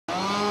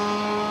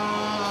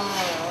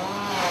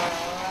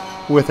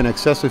With an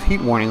excessive heat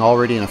warning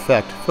already in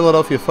effect,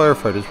 Philadelphia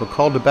firefighters were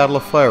called to battle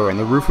a fire on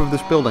the roof of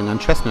this building on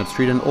Chestnut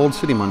Street in Old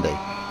City Monday.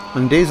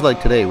 On days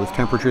like today, with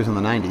temperatures in the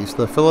 90s,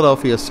 the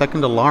Philadelphia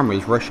Second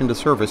Alarmers rush into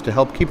service to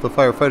help keep the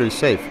firefighters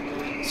safe.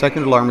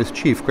 Second Alarmers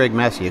Chief Greg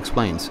Massey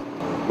explains.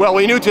 Well,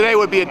 we knew today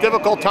would be a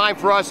difficult time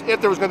for us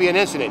if there was going to be an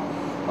incident.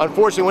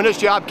 Unfortunately, when this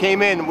job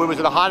came in, it was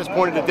at the hottest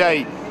point of the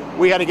day,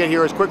 we had to get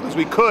here as quickly as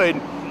we could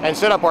and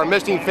set up our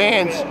misting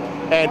fans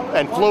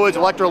and fluids,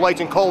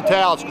 electrolytes, and cold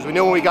towels, because we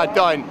knew when we got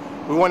done,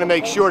 we wanted to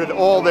make sure that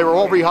they were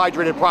all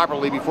rehydrated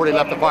properly before they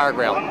left the fire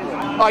ground.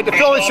 All right, the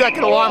Philly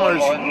Second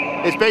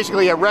Alarmers is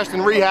basically a rest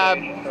and rehab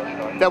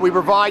that we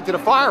provide to the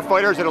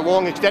firefighters at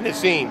long extended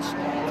scenes.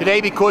 Today,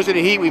 because of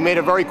the heat, we made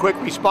a very quick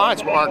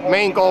response. Our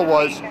main goal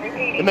was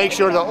to make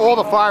sure that all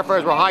the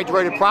firefighters were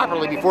hydrated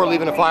properly before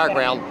leaving the fire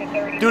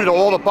ground, due to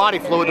all the body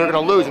fluid they're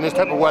going to lose in this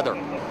type of weather.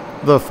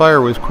 The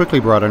fire was quickly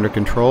brought under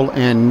control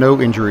and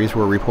no injuries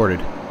were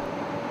reported.